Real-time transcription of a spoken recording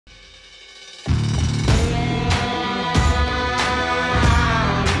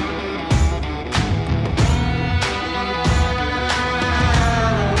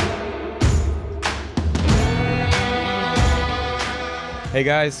Hey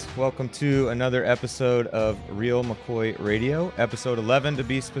guys, welcome to another episode of Real McCoy Radio, episode 11 to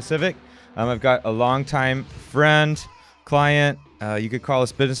be specific. I've got a longtime friend, client, you could call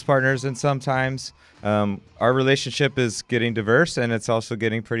us business partners, and sometimes our relationship is getting diverse and it's also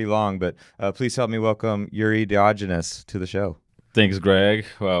getting pretty long, but please help me welcome Yuri Diogenes to the show. Thanks, Greg.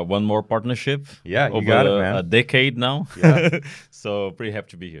 One more partnership. Yeah, you over got it, man. A decade now. Yeah. So pretty happy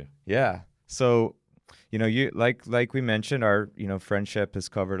to be here. Yeah. So, you like we mentioned, our friendship has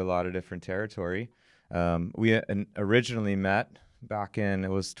covered a lot of different territory. We originally met back in, it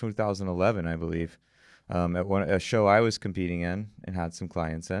was 2011, I believe, at a show I was competing in and had some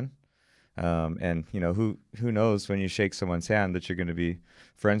clients in. And who knows when you shake someone's hand that you're going to be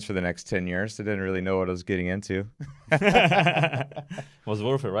friends for the next 10 years. I didn't really know what I was getting into. Was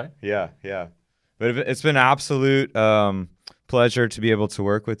worth it, right? Yeah. But it's been an absolute pleasure to be able to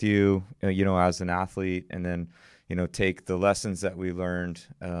work with you, as an athlete, and then, take the lessons that we learned,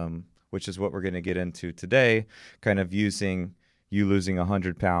 which is what we're going to get into today, kind of using you losing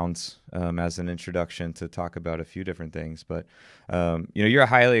 100 pounds as an introduction to talk about a few different things. But, you're a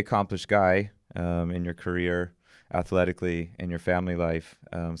highly accomplished guy in your career, athletically, in your family life.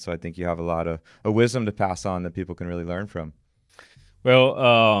 So I think you have a lot of wisdom to pass on that people can really learn from.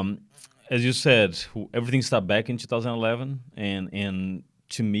 Well, as you said, everything started back in 2011, and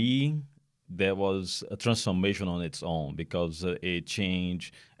to me, that was a transformation on its own because it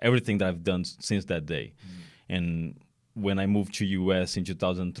changed everything that I've done since that day. And when I moved to U.S. in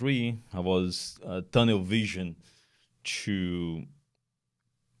 2003, I was tunnel vision to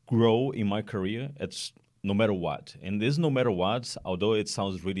grow in my career no matter what. And this no matter what, although it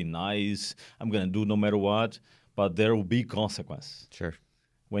sounds really nice, I'm going to do no matter what, but there will be consequence. Sure.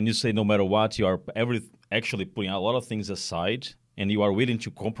 When you say no matter what, you are actually putting a lot of things aside, and you are willing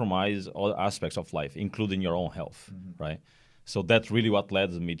to compromise all aspects of life, including your own health, right? So that's really what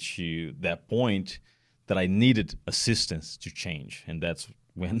led me to that point that I needed assistance to change. And that's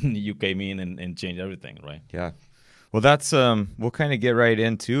when you came in and changed everything, right? Yeah. Well, that's, we'll kind of get right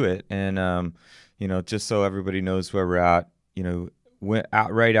into it. And, just so everybody knows where we're at,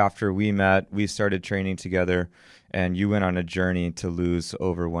 right after we met, we started training together, and you went on a journey to lose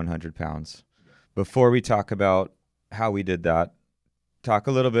over 100 pounds. Before we talk about how we did that, talk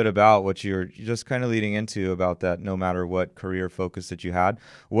a little bit about what you're just kind of leading into about that no matter what career focus that you had.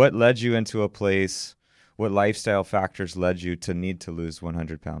 What led you into a place, what lifestyle factors led you to need to lose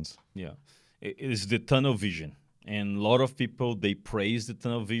 100 pounds? Yeah, it is the tunnel vision. And a lot of people, they praise the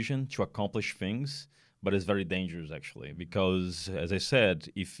tunnel vision to accomplish things, but it's very dangerous actually, because as I said,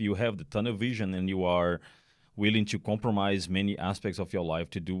 if you have the tunnel vision and you are willing to compromise many aspects of your life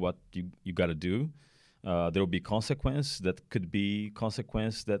to do what you got to do, there will be consequence that could be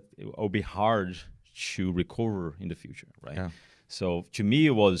consequence that will be hard to recover in the future, right? Yeah. So to me,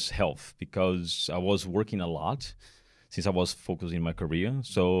 it was health because I was working a lot since I was focused in my career.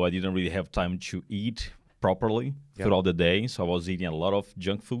 So I didn't really have time to eat properly throughout the day. So I was eating a lot of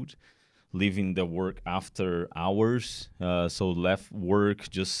junk food, leaving the work after hours. So left work,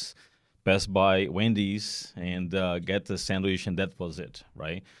 just pass by Wendy's and get a sandwich, and that was it,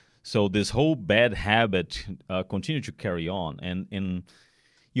 right? So this whole bad habit continued to carry on, and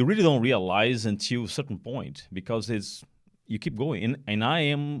you really don't realize until a certain point because you keep going. And I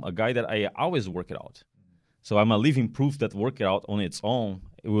am a guy that I always work it out. So I'm a living proof that working out on its own,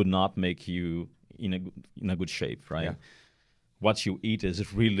 it will not make you in a good shape, right? Yeah. What you eat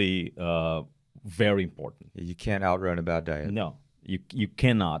is really very important. You can't outrun a bad diet. No, you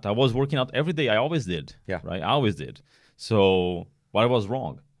cannot. I was working out every day. I always did. Yeah. Right? I always did. So what was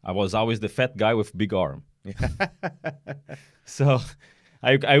wrong? I was always the fat guy with big arm. So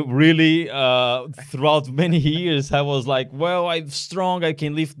I really, throughout many years, I was like, well, I'm strong. I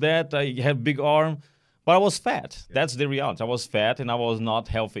can lift that. I have big arm. But I was fat. Yeah. That's the reality. I was fat and I was not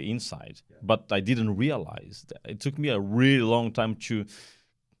healthy inside. Yeah. But I didn't realize that. It took me a really long time to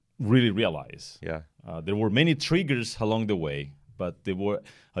really realize. Yeah. There were many triggers along the way, but there were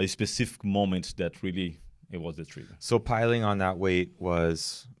a specific moment that really, it was the trigger. So piling on that weight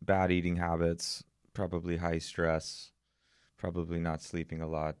was bad eating habits, probably high stress, probably not sleeping a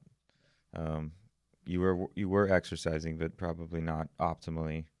lot. You were exercising, but probably not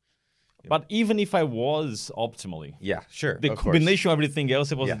optimally. But even if I was optimally, yeah, sure, the combination of everything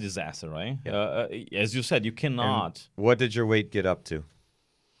else, it was a disaster, right? Yeah. As you said, you cannot. And what did your weight get up to?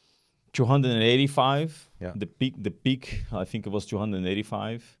 285. Yeah. The peak, I think it was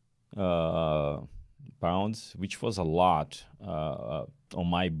 285 pounds, which was a lot on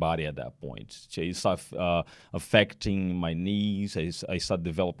my body at that point. It started affecting my knees. I started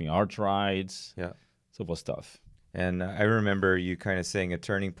developing arthritis. Yeah. So it was tough. And I remember you kind of saying a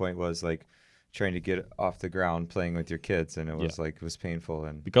turning point was like trying to get off the ground playing with your kids, and it was like it was painful.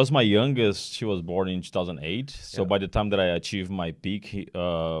 And because my youngest, she was born in 2008, so by the time that I achieved my peak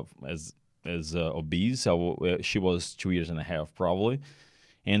as obese, she was 2 years and a half probably,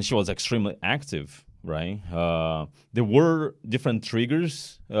 and she was extremely active. Right, there were different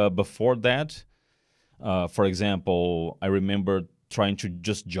triggers before that. For example, I remember trying to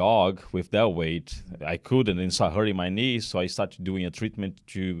just jog with that weight. I couldn't, and started hurting my knee, so I started doing a treatment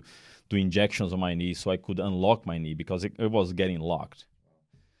to do injections on my knee so I could unlock my knee because it was getting locked.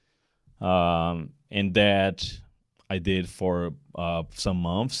 And that I did for some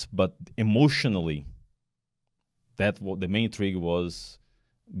months, but emotionally, the main trigger was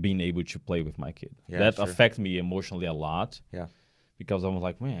being able to play with my kid. That affected me emotionally a lot. Yeah. Because I was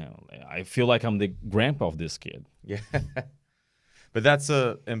like, man, I feel like I'm the grandpa of this kid. Yeah. But that's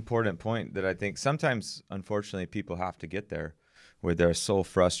an important point that I think sometimes, unfortunately, people have to get there where they're so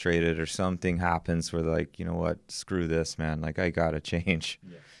frustrated or something happens where they're like, you know what, screw this, man. Like, I got to change.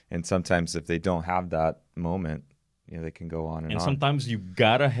 Yeah. And sometimes if they don't have that moment, you know, they can go on and on. And sometimes you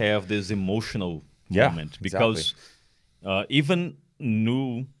got to have this emotional moment because even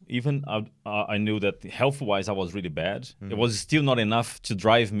I knew that health-wise I was really bad. It was still not enough to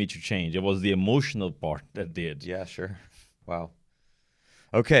drive me to change. It was the emotional part that did. Yeah, sure. Wow.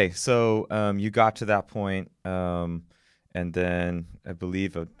 Okay, so you got to that point, and then I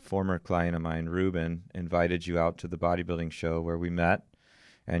believe a former client of mine, Ruben, invited you out to the bodybuilding show where we met,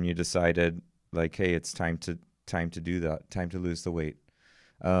 and you decided, like, hey, it's time to do that, time to lose the weight.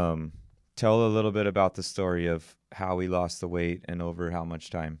 Tell a little bit about the story of how we lost the weight and over how much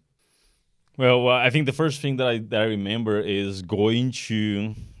time. Well, I think the first thing that I remember is going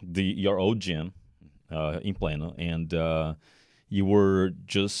to your old gym in Plano, and you were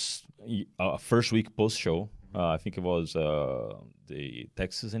just first week post show. I think it was the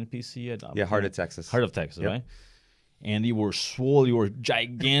Texas NPC. Heart of Texas. Heart of Texas, right? And you were swole, you were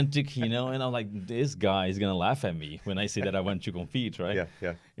gigantic, you know. And I'm like, this guy is gonna laugh at me when I say that I want to compete, right?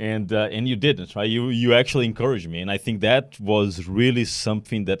 Yeah. And you didn't, right? You actually encouraged me, and I think that was really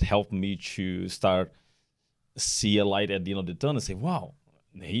something that helped me to start see a light at the end of the tunnel and say, wow,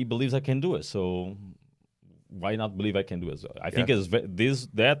 he believes I can do it, so why not believe I can do it? So I think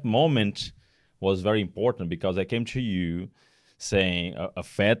that moment was very important because I came to you saying a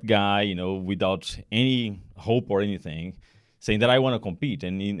fat guy, you know, without any hope or anything, saying that I want to compete,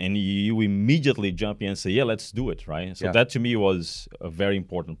 and you immediately jump in and say, yeah, let's do it, right? So that to me was a very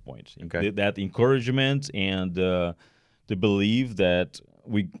important point. Okay. That encouragement and the belief that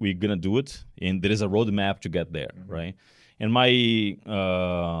we're gonna do it, and there is a roadmap to get there, right? And I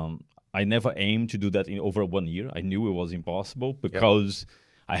never aimed to do that in over 1 year. I knew it was impossible because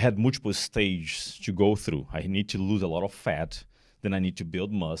I had multiple stages to go through. I need to lose a lot of fat, then I need to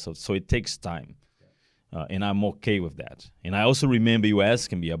build muscle. So it takes time. And I'm okay with that. And I also remember you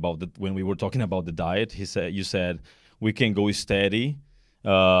asking me about that when we were talking about the diet. You said, we can go steady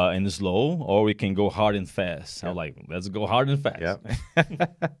and slow, or we can go hard and fast. I was like, let's go hard and fast. Yep.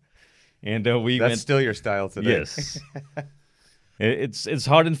 And That's still your style today. Yes. It's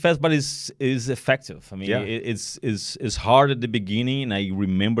hard and fast, but it's effective. I mean, it's hard at the beginning, and I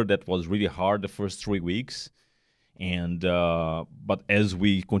remember that was really hard the first 3 weeks. And but as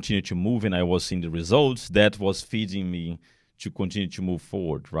we continue to move, and I was seeing the results, that was feeding me to continue to move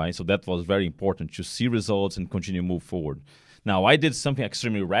forward, right? So that was very important to see results and continue to move forward. Now, I did something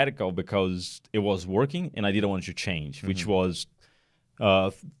extremely radical because it was working, and I didn't want to change, which was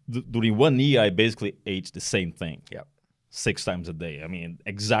during 1 year, I basically ate the same thing. 6 times a day. I mean,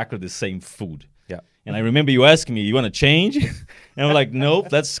 exactly the same food. And I remember you asking me, you want to change? And I'm like, nope,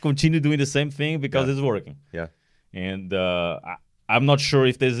 let's continue doing the same thing because it's working. And I'm not sure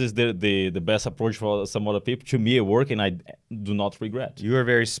if this is the best approach for some other people. To me, it worked, and I do not regret. You were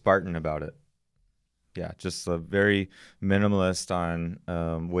very Spartan about it. Yeah, just a very minimalist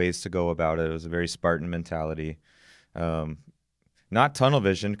on ways to go about it. It was a very Spartan mentality. Not tunnel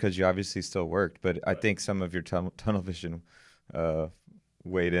vision, because you obviously still worked, but I think some of your tunnel vision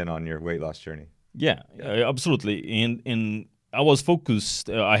weighed in on your weight loss journey. Yeah, absolutely. And I was focused.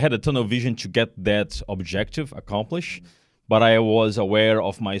 I had a tunnel vision to get that objective accomplished, but I was aware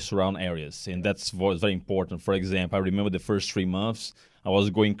of my surround areas, and that was very important. For example, I remember the first 3 months, I was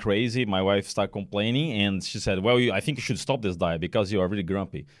going crazy. My wife started complaining, and she said, well, I think you should stop this diet because you are really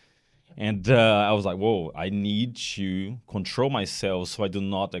grumpy. And I was like, whoa, I need to control myself so I do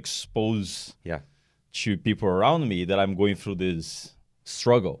not expose to people around me that I'm going through this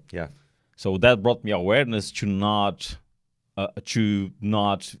struggle. So that brought me awareness to not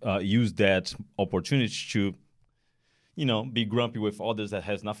use that opportunity to be grumpy with others that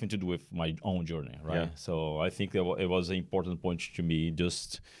has nothing to do with my own journey, right? Yeah. So I think that it was an important point to me,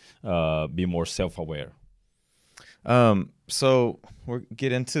 just be more self-aware. So we'll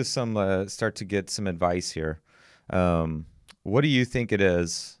get into start to get some advice here. What do you think it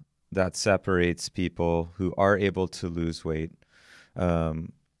is that separates people who are able to lose weight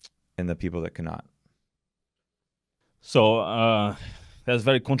and the people that cannot? So that's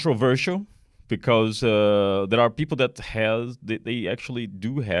very controversial, because there are people that they actually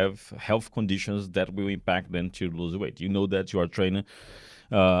do have health conditions that will impact them to lose weight. You know that, you are a trainer,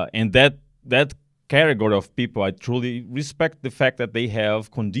 and that category of people, I truly respect the fact that they have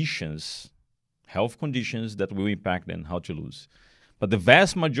health conditions that will impact them how to lose. But the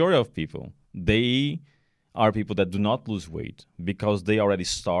vast majority of people, they are people that do not lose weight because they already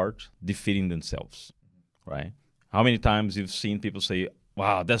start defeating themselves, right? How many times you've seen people say,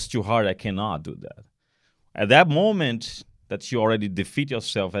 wow, that's too hard, I cannot do that. At that moment that you already defeat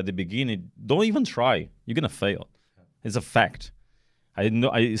yourself at the beginning, don't even try. You're going to fail. It's a fact.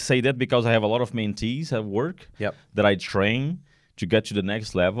 I say that because I have a lot of mentees at work that I train to get to the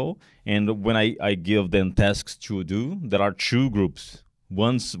next level. And when I give them tasks to do, there are two groups.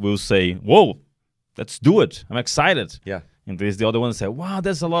 One will say, whoa, let's do it. I'm excited. Yeah. And there's the other one that say, wow,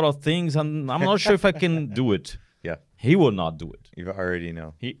 there's a lot of things, and I'm not sure if I can do it. Yeah. He will not do it. You already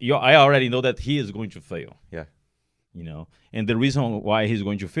know. I already know that he is going to fail. Yeah. And the reason why he's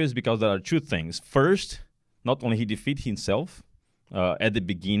going to fail is because there are two things. First, not only he defeat himself at the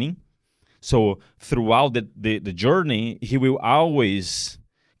beginning, so throughout the journey, he will always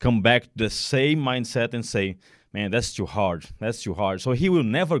come back to the same mindset and say, man, that's too hard. That's too hard. So he will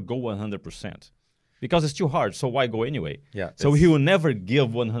never go 100%. Because it's too hard, so why go anyway? Yeah. So he will never give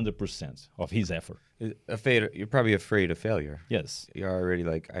 100% of his effort. You're probably afraid of failure. Yes. You're already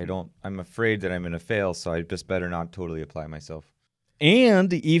like, I'm afraid that I'm going to fail, so I just better not totally apply myself.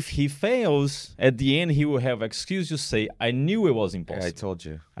 And if he fails, at the end, he will have excuse to say, I knew it was impossible. Yeah, I told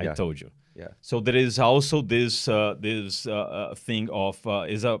you. I told you. Yeah. So there is also this thing of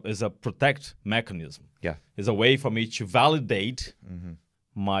is a protect mechanism. Yeah. It's a way for me to validate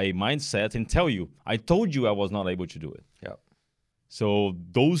my mindset and tell you, I told you I was not able to do it. Yeah. So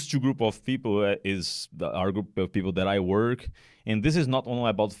those two group of people is our group of people that I work. And this is not only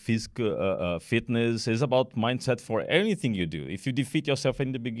about physical fitness. It's about mindset for anything you do. If you defeat yourself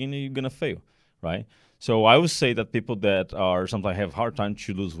in the beginning, you're going to fail, right? So I would say that people that are sometimes have hard time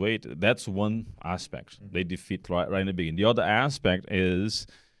to lose weight, that's one aspect. They defeat right in the beginning. The other aspect is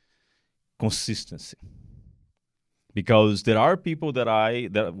consistency. Because there are people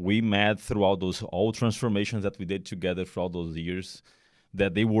that we met throughout those all transformations that we did together throughout those years,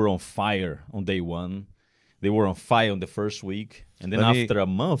 that they were on fire on day one. They were on fire on the first week. And then after a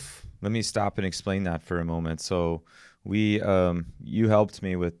month... Let me stop and explain that for a moment. So you helped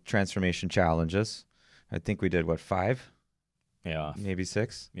me with transformation challenges. I think we did, 5? Yeah. Maybe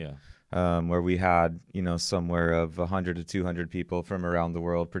 6? Yeah. Where we had, somewhere of 100 to 200 people from around the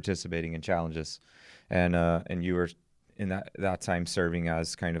world participating in challenges. And you were in that time serving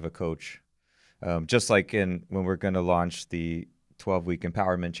as kind of a coach. Just like when we're going to launch the 12-week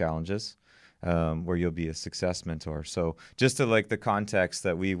empowerment challenges, where you'll be a success mentor. So just to the context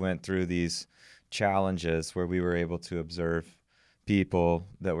that we went through these challenges where we were able to observe people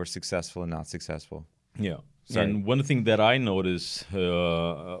that were successful and not successful. Yeah. Sorry. And one thing that I noticed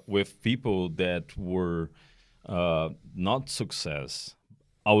with people that were not success,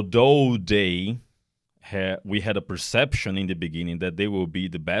 although we had a perception in the beginning that they will be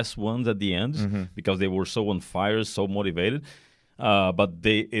the best ones at the end because they were so on fire, so motivated, but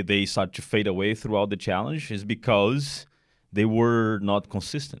they start to fade away throughout the challenge is because they were not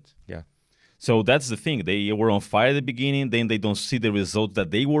consistent. Yeah. So that's the thing. They were on fire at the beginning, then they don't see the results that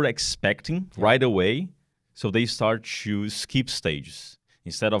they were expecting right away. So they start to skip stages.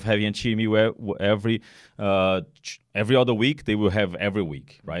 Instead of having a cheat meal every other week, they will have every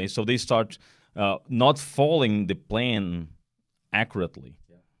week, right? So they start not following the plan accurately.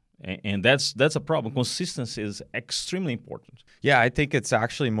 Yeah. And that's a problem. Consistency is extremely important. Yeah, I think it's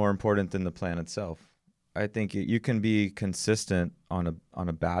actually more important than the plan itself. I think you can be consistent on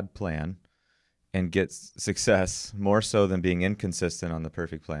a bad plan and get success more so than being inconsistent on the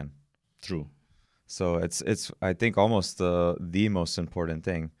perfect plan. True. So it's I think almost the most important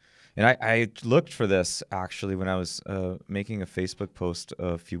thing. And I looked for this actually when I was making a Facebook post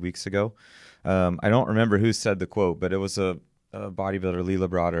a few weeks ago. I don't remember who said the quote, but it was a bodybuilder, Lee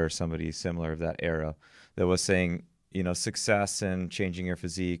Labrada or somebody similar of that era that was saying, success in changing your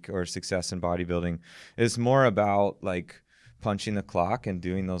physique or success in bodybuilding is more about punching the clock and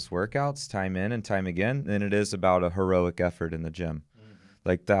doing those workouts time in and time again than it is about a heroic effort in the gym.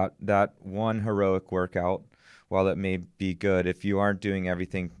 Like that one heroic workout, while it may be good, if you aren't doing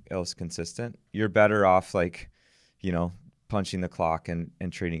everything else consistent, you're better off like, punching the clock and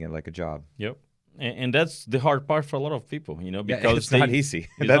treating it like a job. Yep. And that's the hard part for a lot of people, because it's not easy.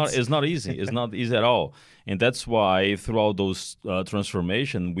 It's not easy. It's not easy at all. And that's why throughout those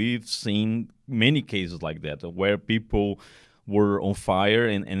transformation, we've seen many cases like that where people were on fire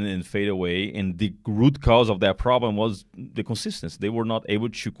and fade away. And the root cause of that problem was the consistency. They were not able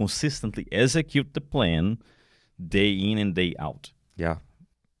to consistently execute the plan day in and day out. Yeah,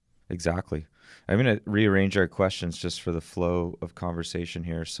 exactly. I'm going to rearrange our questions just for the flow of conversation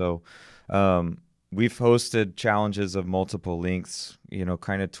here. So we've hosted challenges of multiple lengths.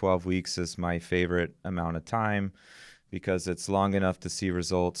 Kind of 12 weeks is my favorite amount of time because it's long enough to see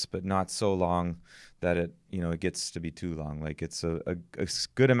results, but not so long that it gets to be too long. Like it's a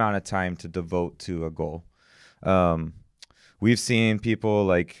good amount of time to devote to a goal. We've seen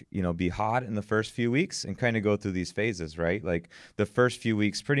people be hot in the first few weeks and kind of go through these phases, right? Like the first few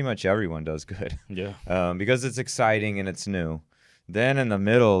weeks, pretty much everyone does good. Yeah. Because it's exciting and it's new. Then in the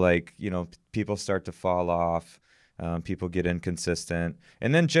middle, people start to fall off. People get inconsistent.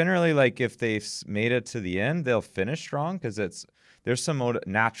 And then generally, if they've made it to the end, they'll finish strong because there's some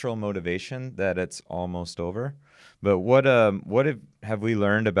natural motivation that it's almost over. But what have we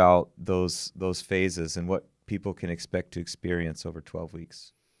learned about those phases and what people can expect to experience over 12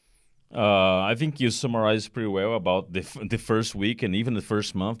 weeks? I think you summarized pretty well about the first week, and even the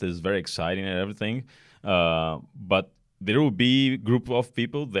first month is very exciting and everything. But there will be a group of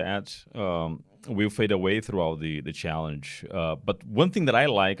people that will fade away throughout the challenge. But one thing that I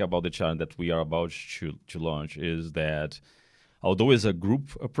like about the challenge that we are about to launch is that although it's a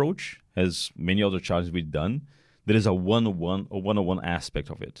group approach, as many other challenges we've done, there is a one-on-one aspect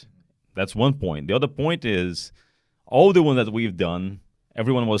of it. That's one point. The other point is all the one that we've done,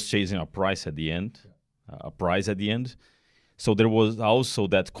 everyone was chasing a prize at the end. So there was also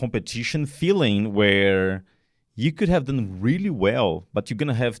that competition feeling where you could have done really well, but you're going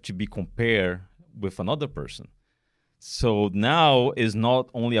to have to be compared with another person. So now it's not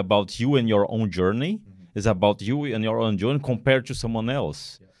only about you and your own journey, it's about you and your own journey compared to someone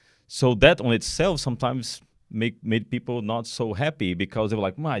else. Yeah. So that on itself sometimes made people not so happy because they were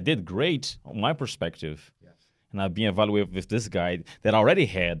like, I did great on my perspective. Yes. And I've been evaluated with this guy that already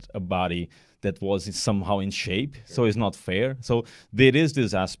had a body that was somehow in shape, so it's not fair. So there is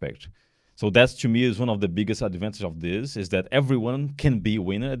this aspect. So that's, to me, is one of the biggest advantages of this, is that everyone can be a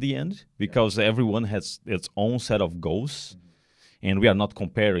winner at the end because everyone has its own set of goals, and we are not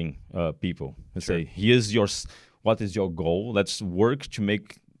comparing people. Let's say, what is your goal? Let's work to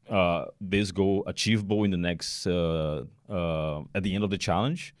make this goal achievable in the next, at the end of the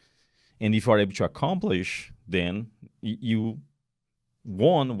challenge. And if you are able to accomplish, then you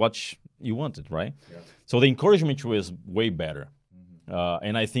won what you wanted, right? Yeah. So the encouragement to is way better.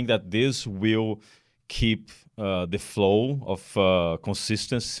 And I think that this will keep the flow of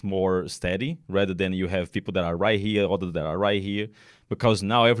consistency more steady, rather than you have people that are right here, others that are right here, because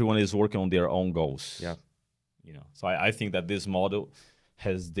now everyone is working on their own goals. Yeah. So I think that this model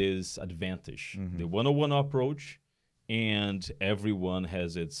has this advantage, the one-on-one approach, and everyone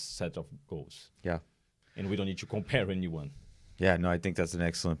has its set of goals. Yeah. And we don't need to compare anyone. Yeah, no, I think that's an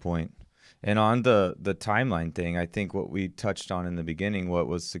excellent point. And on the timeline thing, I think what we touched on in the beginning, what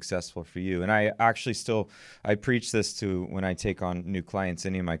was successful for you, and I actually I preach this to when I take on new clients.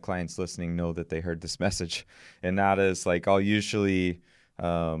 Any of my clients listening know that they heard this message, and that is I'll usually,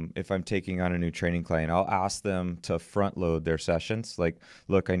 if I'm taking on a new training client, I'll ask them to front load their sessions.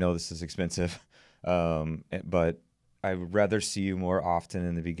 Look, I know this is expensive, but I would rather see you more often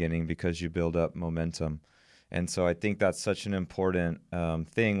in the beginning because you build up momentum. And so I think that's such an important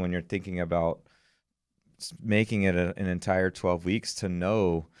thing when you're thinking about making it an entire 12 weeks, to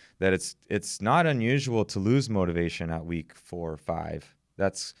know that it's not unusual to lose motivation at week 4 or 5.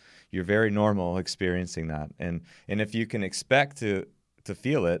 You're very normal experiencing that. And if you can expect to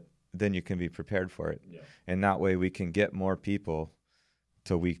feel it, then you can be prepared for it. Yeah. And that way we can get more people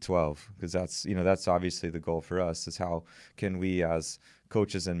to week 12, because that's obviously the goal for us, is how can we as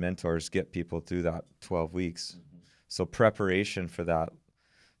coaches and mentors get people through that 12 weeks. So preparation for that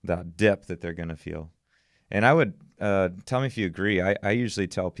dip that they're going to feel. And I would tell me if you agree. I usually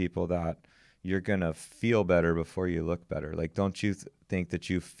tell people that you're going to feel better before you look better. Don't you think that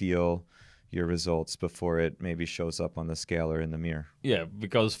you feel your results before it maybe shows up on the scale or in the mirror? Yeah,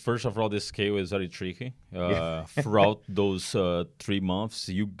 because first of all, this scale is very tricky. Throughout those 3 months,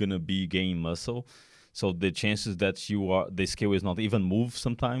 you're going to be gaining muscle. So the chances that the scale is not even moved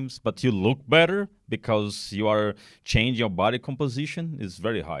sometimes, but you look better because you are changing your body composition is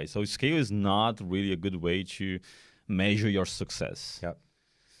very high. So scale is not really a good way to measure your success. Yep.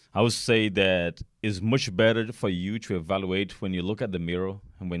 I would say that it's much better for you to evaluate when you look at the mirror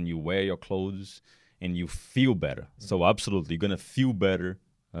and when you wear your clothes and you feel better. So absolutely, you're going to feel better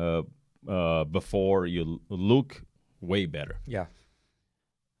before you look way better. Yeah.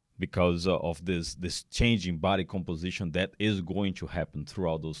 Because of this changing body composition that is going to happen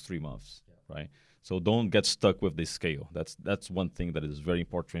throughout those 3 months, right? So don't get stuck with the scale. That's one thing that is very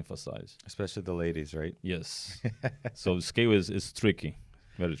important to emphasize. Especially the ladies, right? Yes. So the scale is tricky,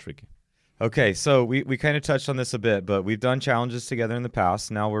 very tricky. Okay, so we kind of touched on this a bit, but we've done challenges together in the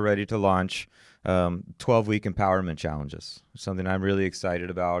past. Now we're ready to launch 12-week empowerment challenges, something I'm really excited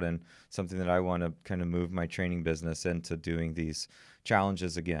about and something that I want to kind of move my training business into doing these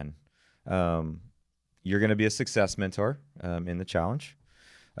challenges again. You're going to be a success mentor in the challenge.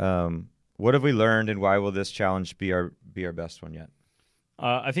 What have we learned, and why will this challenge be our best one yet?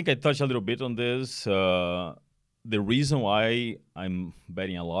 I think I touched a little bit on this. The reason why I'm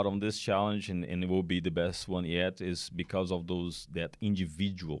betting a lot on this challenge and it will be the best one yet is because of that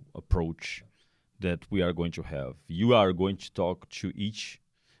individual approach that we are going to have. You are going to talk to each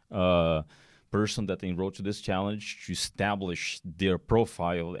person that enrolled to this challenge to establish their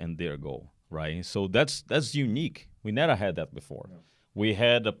profile and their goal, right? So that's unique. We never had that before. No. We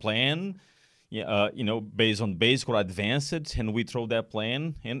had a plan, based on basic or advanced, and we throw that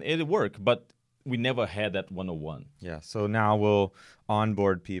plan, and it worked. But we never had that 101. Yeah, so now we'll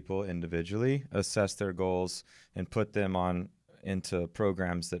onboard people individually, assess their goals, and put them into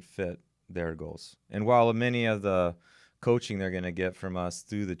programs that fit their goals. And while many of the coaching they're going to get from us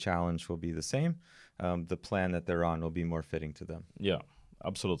through the challenge will be the same, the plan that they're on will be more fitting to them. Yeah,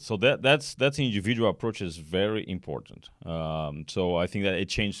 absolutely. So that's individual approach is very important. So I think that it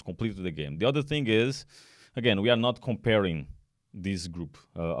changed completely the game. The other thing is, again, we are not comparing this group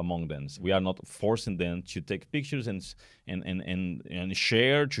among them. We are not forcing them to take pictures and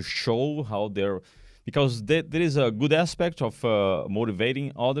share to show how they're, because there is a good aspect of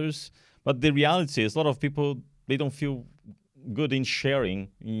motivating others, but the reality is a lot of people, they don't feel good in sharing,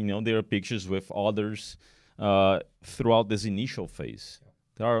 their pictures with others throughout this initial phase.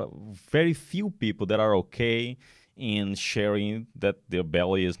 There are very few people that are okay in sharing that their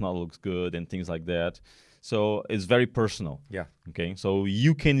belly is not looks good and things like that. So it's very personal. Yeah. Okay. So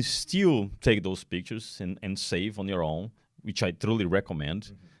you can still take those pictures and save on your own, which I truly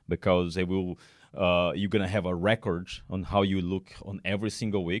recommend, because it will. You're gonna have a record on how you look on every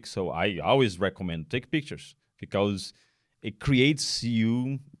single week. So I always recommend take pictures because it creates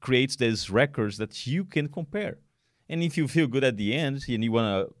these records that you can compare. And if you feel good at the end and you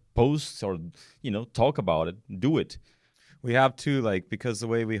wanna post or talk about it, do it. We have to, because the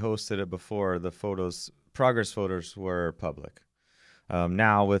way we hosted it before, the progress photos were public.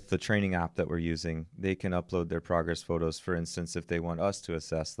 Now with the training app that we're using, they can upload their progress photos, for instance, if they want us to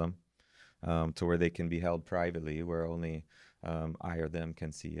assess them, to where they can be held privately, where only I or them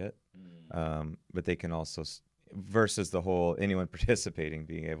can see it. But they can also, versus the whole anyone participating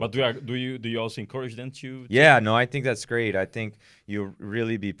being able. But do you also encourage them to? Yeah, no, I think that's great. I think you'll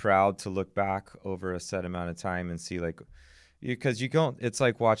really be proud to look back over a set amount of time and see because you don't, it's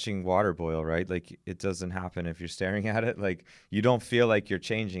like watching water boil, right? Like it doesn't happen if you're staring at it. Like you don't feel like you're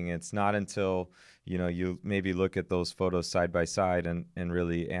changing. It's not until, you maybe look at those photos side by side and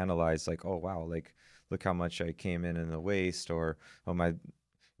really analyze oh, wow, look how much I came in the waist, or,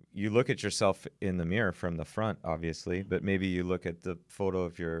 you look at yourself in the mirror from the front, obviously, but maybe you look at the photo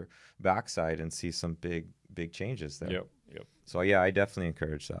of your backside and see some big changes there. Yep. So yeah, I definitely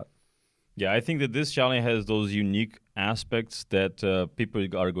encourage that. Yeah, I think that this challenge has those unique aspects that people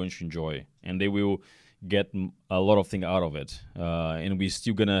are going to enjoy, and they will get a lot of things out of it. And we're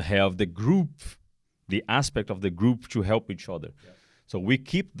still going to have the aspect of the group to help each other. Yeah. So we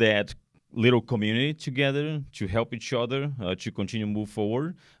keep that little community together to help each other, to continue to move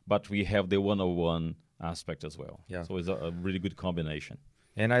forward, but we have the one-on-one aspect as well. Yeah. So it's a really good combination.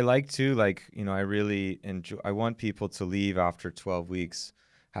 And I like to, I really enjoy, I want people to leave after 12 weeks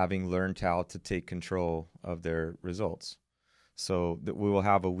having learned how to take control of their results. So that we will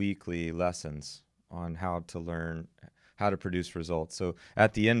have a weekly lessons on how to learn how to produce results. So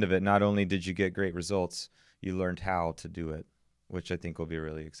at the end of it, not only did you get great results, you learned how to do it, which I think will be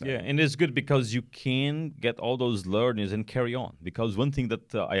really exciting. Yeah, and it's good because you can get all those learnings and carry on. Because one thing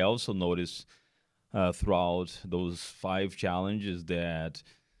that I also noticed throughout those 5 challenges that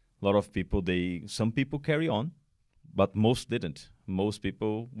a lot of people, some people carry on, but most didn't. Most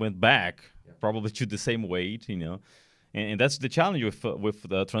people went back probably to the same weight, you know. And that's the challenge with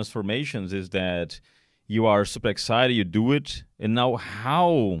the transformations, is that you are super excited, you do it, and now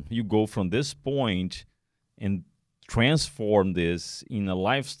how you go from this point and transform this in a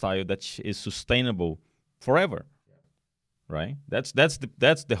lifestyle that is sustainable forever, right? That's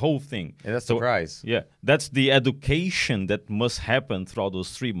the whole thing. Yeah, that's the prize. Yeah, that's the education that must happen throughout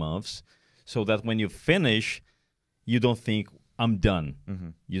those 3 months, so that when you finish, you don't think, I'm done.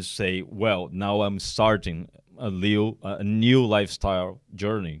 You say, well, now I'm starting a new lifestyle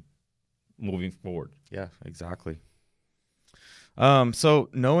journey moving forward. Yeah, exactly. So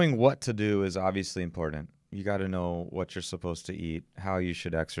knowing what to do is obviously important. You got to know what you're supposed to eat, how you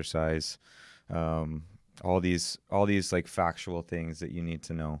should exercise, all these like factual things that you need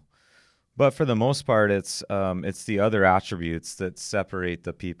to know. But for the most part, it's the other attributes that separate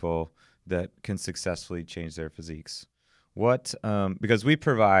the people that can successfully change their physiques. Because we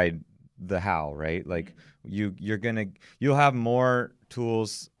provide the how, right? Like you'll have more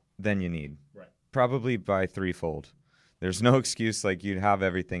tools than you need, right? Probably by threefold. There's no excuse, like you'd have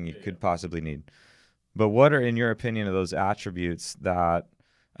everything you could possibly need. But what are, in your opinion, of those attributes that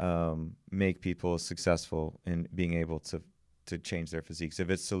make people successful in being able to change their physiques, if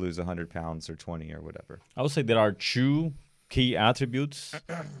it's to lose 100 pounds or 20 or whatever? I would say there are 2 key attributes.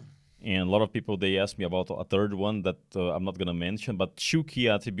 And a lot of people, they ask me about a third one that I'm not going to mention, but 2 key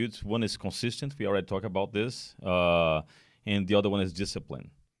attributes. One is consistent. We already talked about this. And the other one is discipline.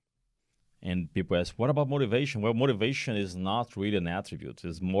 And people ask, what about motivation? Well, motivation is not really an attribute.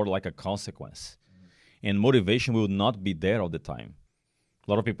 It's more like a consequence. And motivation will not be there all the time. A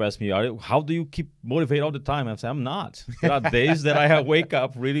lot of people ask me, how do you keep motivated all the time? I say, I'm not. There are days that I wake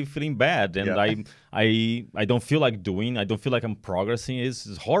up really feeling bad, and I don't feel like doing. I don't feel like I'm progressing.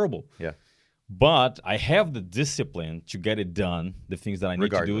 It's horrible. Yeah. But I have the discipline to get it done, the things that I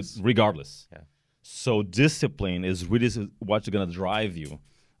need to do, regardless. Yeah. So discipline is really what's going to drive you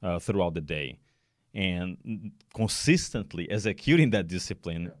throughout the day. And consistently executing that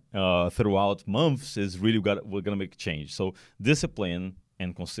discipline throughout months is really we're going to make change. So discipline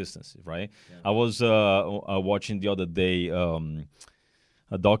and consistency, right? Yeah. I was watching the other day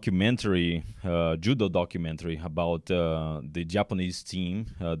a documentary, judo documentary about the Japanese team.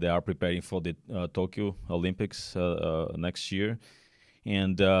 They are preparing for the Tokyo Olympics next year.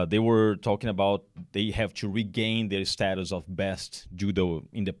 And they were talking about they have to regain their status of best judo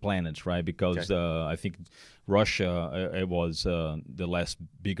in the planet, right? Because I think Russia was the last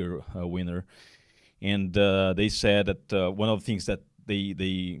bigger winner. And they said that one of the things that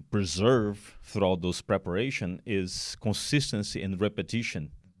they preserve throughout those preparation is consistency and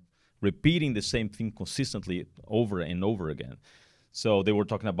repetition, repeating the same thing consistently over and over again. So they were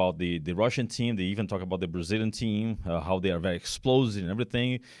talking about the Russian team. They even talk about the Brazilian team, how they are very explosive and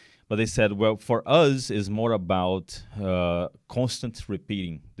everything. But they said, well, for us, it's more about constant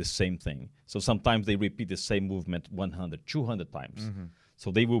repeating the same thing. So sometimes they repeat the same movement 100, 200 times. Mm-hmm.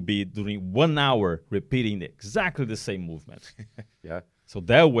 So they will be during 1 hour repeating exactly the same movement. Yeah. So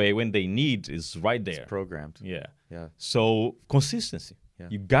that way, when they need, is right there. It's programmed. Yeah. Yeah. So consistency. Yeah.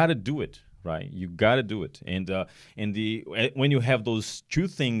 You got to do it. Right, you got to do it, and when you have those 2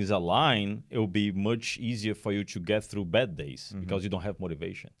 things aligned, it will be much easier for you to get through bad days because you don't have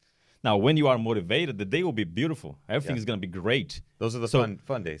motivation. Now, when you are motivated, the day will be beautiful. Everything is going to be great. Those are the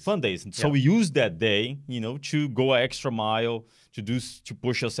fun days. Fun days. And so we use that day, to go an extra mile, to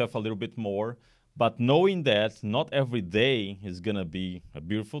push yourself a little bit more. But knowing that not every day is going to be a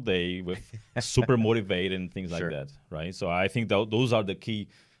beautiful day with super motivated and things like that, right? So I think those are the key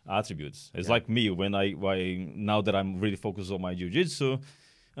attributes. It's like me when now that I'm really focused on my jiu-jitsu,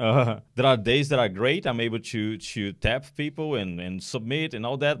 there are days that are great. I'm able to tap people and submit and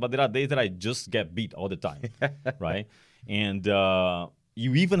all that, but there are days that I just get beat all the time, right? And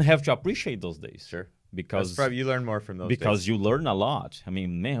you even have to appreciate those days. Sure. Because you learn more from those because days. You learn a lot. I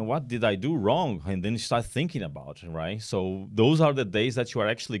mean, man, what did I do wrong? And then you start thinking about it, right? So those are the days that you are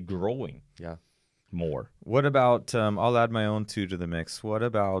actually growing. Yeah. More. What about, I'll add my own 2 to the mix. What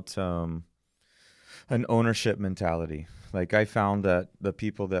about an ownership mentality? Like I found that the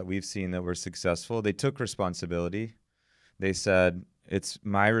people that we've seen that were successful, they took responsibility. They said, it's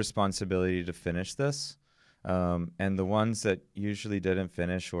my responsibility to finish this. And the ones that usually didn't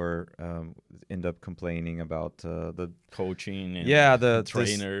finish or end up complaining about the coaching and the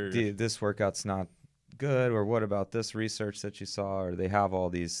trainer. This workout's not good, or what about this research that you saw, or they have all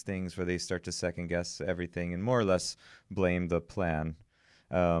these things where they start to second guess everything and more or less blame the plan.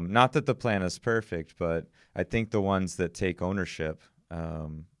 Not that the plan is perfect, but I think the ones that take ownership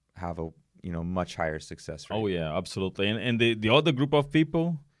have much higher success rate. Oh yeah, absolutely. And the other group of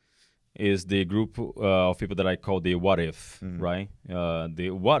people is the group of people that I call the what if, right? The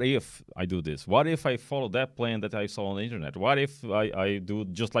what if I do this? What if I follow that plan that I saw on the internet? What if I do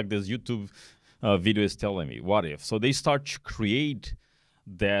just like this YouTube video is telling me? What if? So they start to create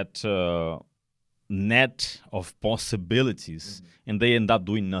that net of possibilities, and they end up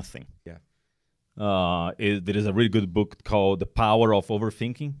doing nothing. Yeah. There is a really good book called The Power of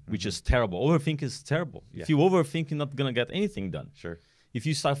Overthinking, which is terrible. Overthinking is terrible. Yeah. If you overthink, you're not going to get anything done. Sure. If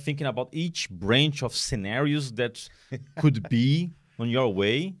you start thinking about each branch of scenarios that could be on your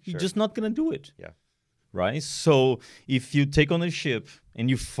way, you're just not going to do it. Yeah. Right? So if you take ownership and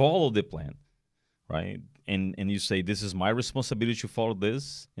you follow the plan, right? And you say, this is my responsibility to follow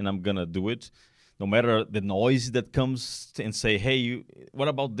this, and I'm going to do it, no matter the noise that comes and say, hey, what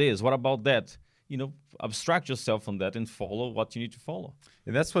about this? What about that? Abstract yourself from that and follow what you need to follow.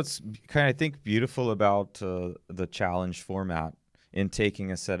 And that's what's kind of, I think, beautiful about the challenge format in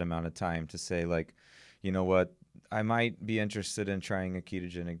taking a set amount of time to say, like, you know what, I might be interested in trying a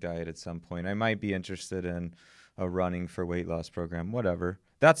ketogenic diet at some point. I might be interested in a running for weight loss program, whatever.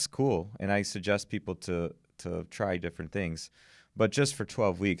 That's cool. And I suggest people to try different things. But just for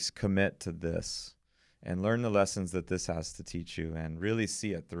 12 weeks, commit to this and learn the lessons that this has to teach you and really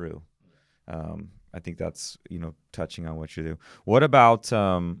see it through. I think that's, touching on what you do. What about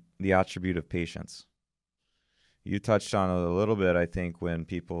the attribute of patience? You touched on it a little bit, I think, when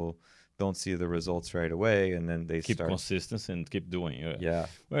people don't see the results right away, and then they keep start consistency and keep doing it. Yeah.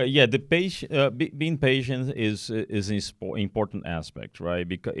 Well, being patient is an important aspect, right?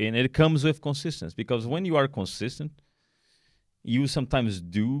 And it comes with consistency, because when you are consistent, you sometimes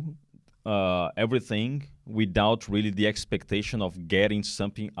do everything without really the expectation of getting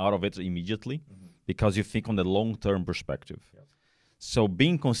something out of it immediately, because you think on the long-term perspective. Yep. So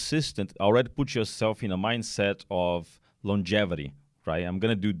being consistent already puts yourself in a mindset of longevity, right? I'm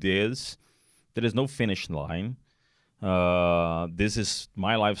going to do this. There is no finish line. This is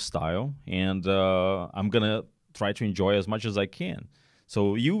my lifestyle, and I'm going to try to enjoy as much as I can.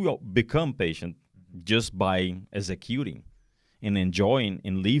 So you will become patient just by executing and enjoying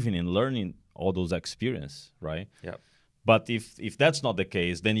and living and learning all those experiences, right? Yeah. But if that's not the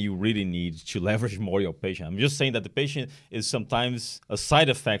case, then you really need to leverage more your patience. I'm just saying that the patience is sometimes a side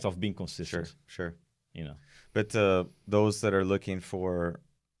effect of being consistent. Sure. But those that are looking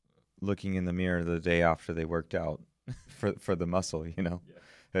in the mirror the day after they worked out for the muscle,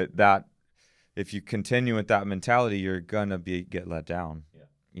 that if you continue with that mentality, you're gonna get let down.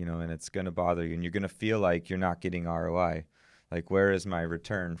 Yeah. And it's gonna bother you, and you're gonna feel like you're not getting ROI. Like, where is my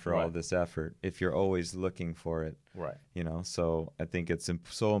return for all this effort if you're always looking for it? Right. So I think it's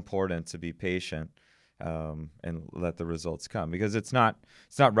so important to be patient and let the results come, because it's not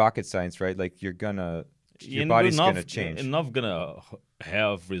rocket science, right? Like, your body's gonna change. You're not gonna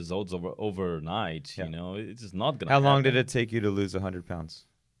have results overnight. Yeah. It's not gonna. How long did it take you to lose 100 pounds?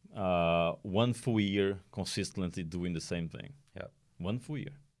 1 full year consistently doing the same thing. Yeah. 1 full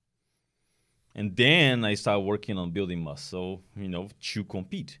year. And then I started working on building muscle, to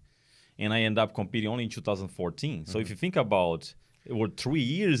compete. And I ended up competing only in 2014. So if you think about it, were 3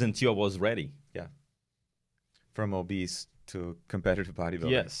 years until I was ready. Yeah. From obese to competitive bodybuilding.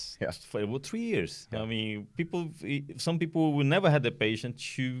 Yes. Yeah. For 3 years. Yeah. I mean, some people will never have the patience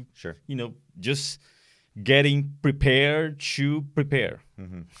to, sure, just getting prepared to prepare.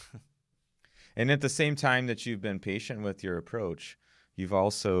 Mm-hmm. And at the same time that you've been patient with your approach, you've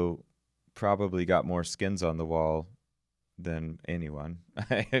also probably got more skins on the wall than anyone.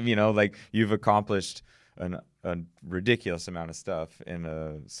 Like, you've accomplished a ridiculous amount of stuff in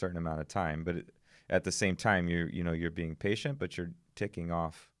a certain amount of time, but at the same time, you're being patient, but you're ticking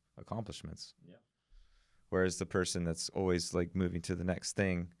off accomplishments. Yeah. Whereas the person that's always like moving to the next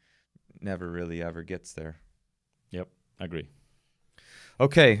thing never really ever gets there. Yep, I agree.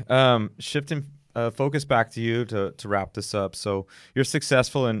 Okay, shifting focus back to you to wrap this up. So you're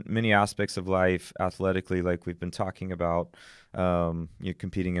successful in many aspects of life, athletically, like we've been talking about. You're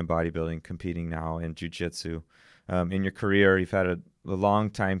competing in bodybuilding, competing now in jiu-jitsu. In your career, you've had a long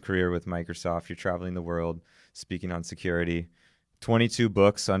time career with Microsoft. You're traveling the world, speaking on security. 22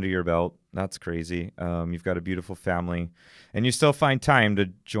 books under your belt. That's crazy. You've got a beautiful family, and you still find time to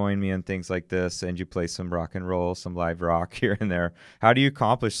join me in things like this, and you play some rock and roll, some live rock here and there. How do you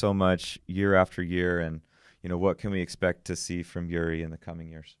accomplish so much year after year, and what can we expect to see from Yuri in the coming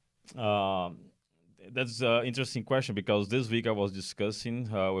years? That's an interesting question, because this week I was discussing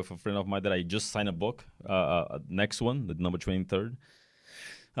with a friend of mine that I just signed a book, next one, the number 23rd,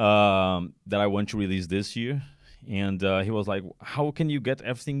 that I want to release this year. And he was like, how can you get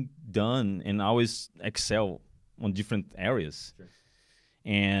everything done and always excel on different areas? Sure.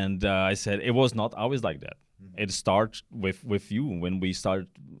 And I said, it was not always like that. It starts with you when we start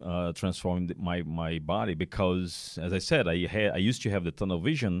transforming my body, because, as I said, I used to have the tunnel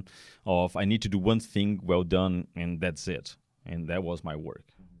vision of I need to do one thing well done and that's it. And that was my work.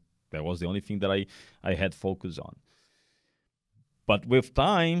 That was the only thing that I had focus on. But with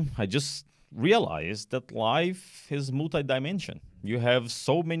time, I just realized that life is multi-dimension. You have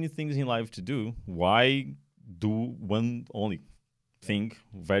so many things in life to do. Why do one only thing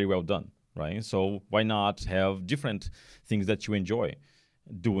very well done, right? So why not have different things that you enjoy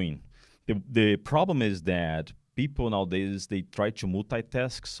doing? The problem is that people nowadays, they try to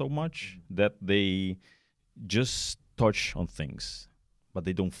multitask so much that they just touch on things, but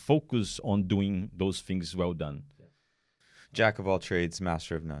they don't focus on doing those things well done. Jack of all trades,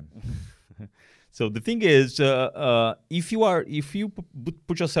 master of none. So the thing is, if you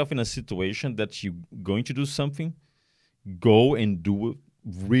put yourself in a situation that you're going to do something, go and do it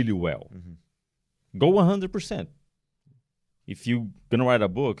really well. Go 100%. If you're gonna write a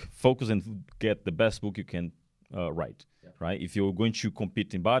book, focus and get the best book you can write. Right? If you're going to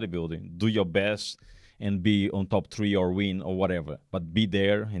compete in bodybuilding, do your best and be on top 3 or win or whatever. But be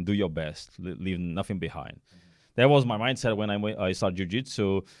there and do your best. Leave nothing behind. That was my mindset when I started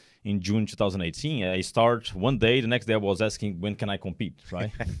jiu-jitsu in June 2018. I start one day, the next day I was asking, when can I compete,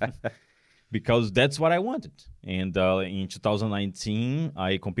 right? Because that's what I wanted. And in 2019,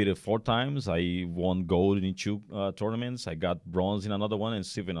 I competed 4 times. I won gold in 2 tournaments. I got bronze in another one and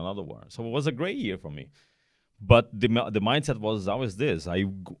silver in another one. So it was a great year for me. But the mindset was always this: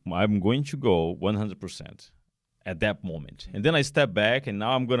 I'm going to go 100% at that moment, and then I step back, and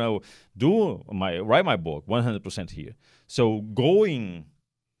now I'm gonna write my book 100% here. So going,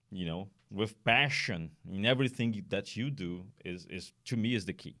 with passion in everything that you do is to me is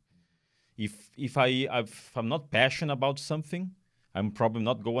the key. If I'm not passionate about something, I'm probably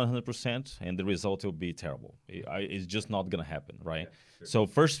not go 100%, and the result will be terrible. It's just not gonna happen, right? Yeah, sure. So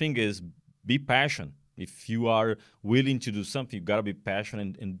first thing is be passionate. If you are willing to do something, you gotta be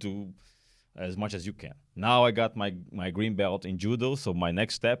passionate and do as much as you can. Now I got my green belt in judo, so my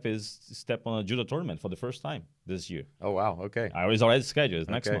next step is to step on a judo tournament for the first time this year. Oh wow! Okay. I was already scheduled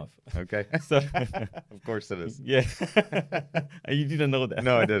next month. Okay. So of course it is. Yeah. You didn't know that.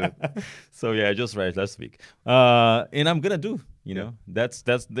 No, I didn't. So yeah, I just read last week, and I'm gonna do. That's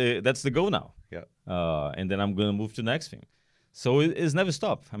the goal now. Yeah. And then I'm gonna move to the next thing. So it's never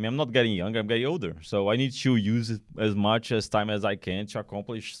stop. I mean, I'm not getting younger, I'm getting older. So I need to use it as much as time as I can to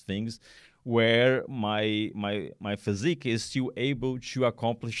accomplish things where my physique is still able to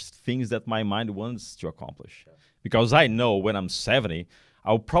accomplish things that my mind wants to accomplish. Yeah. Because I know when I'm 70,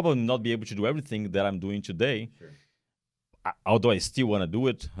 I'll probably not be able to do everything that I'm doing today. Sure. Although I still want to do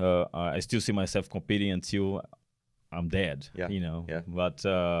it, I still see myself competing until I'm dead. Yeah. Yeah. But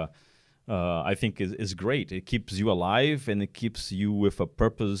I think is great. It keeps you alive and it keeps you with a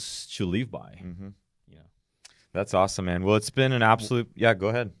purpose to live by. Mm-hmm. Yeah, that's awesome, man. Well, it's been an absolute. Yeah, go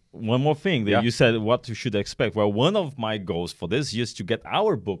ahead. One more thing that you said, what you should expect. Well, one of my goals for this year is to get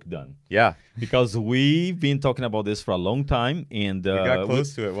our book done. Yeah, because we've been talking about this for a long time, and we got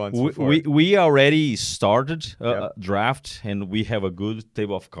close to it once before. We already started a draft, and we have a good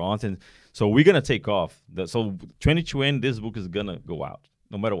table of content. So we're gonna take off. So 2020, this book is gonna go out.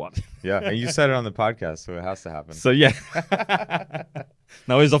 No matter what. Yeah, and you said it on the podcast, so it has to happen. So yeah,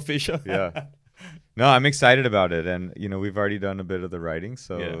 now it's official. Yeah. No, I'm excited about it, and we've already done a bit of the writing,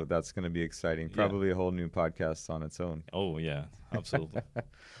 so that's going to be exciting. Probably a whole new podcast on its own. Oh yeah, absolutely.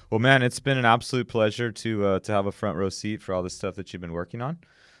 Well, man, it's been an absolute pleasure to have a front row seat for all the stuff that you've been working on.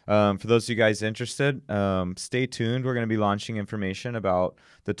 For those of you guys interested, stay tuned. We're going to be launching information about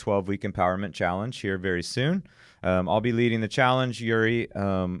the 12-week empowerment challenge here very soon. I'll be leading the challenge. Yuri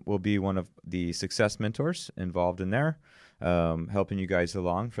will be one of the success mentors involved in there, helping you guys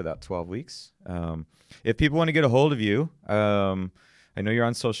along for that 12 weeks. If people want to get a hold of you, I know you're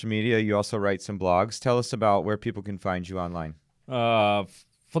on social media. You also write some blogs. Tell us about where people can find you online.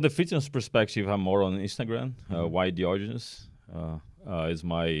 For the fitness perspective, I'm more on Instagram. Yuri Diogenes is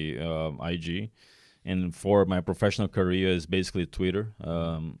my IG. And for my professional career is basically Twitter.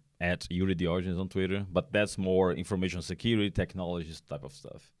 At Yuri Diogenes on Twitter, but that's more information security, technologies type of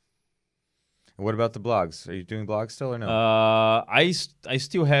stuff. What about the blogs? Are you doing blogs still or no? I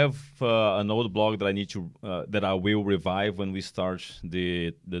still have an old blog that I need to that I will revive when we start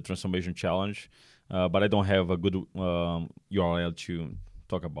the transformation challenge, but I don't have a good URL to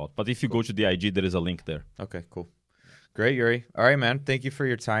talk about. But if you go to the IG, there is a link there. Okay, cool, great, Yuri. All right, man. Thank you for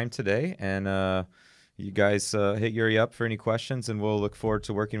your time today, and you guys hit Yuri up for any questions, and we'll look forward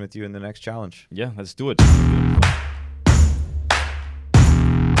to working with you in the next challenge. Yeah, let's do it.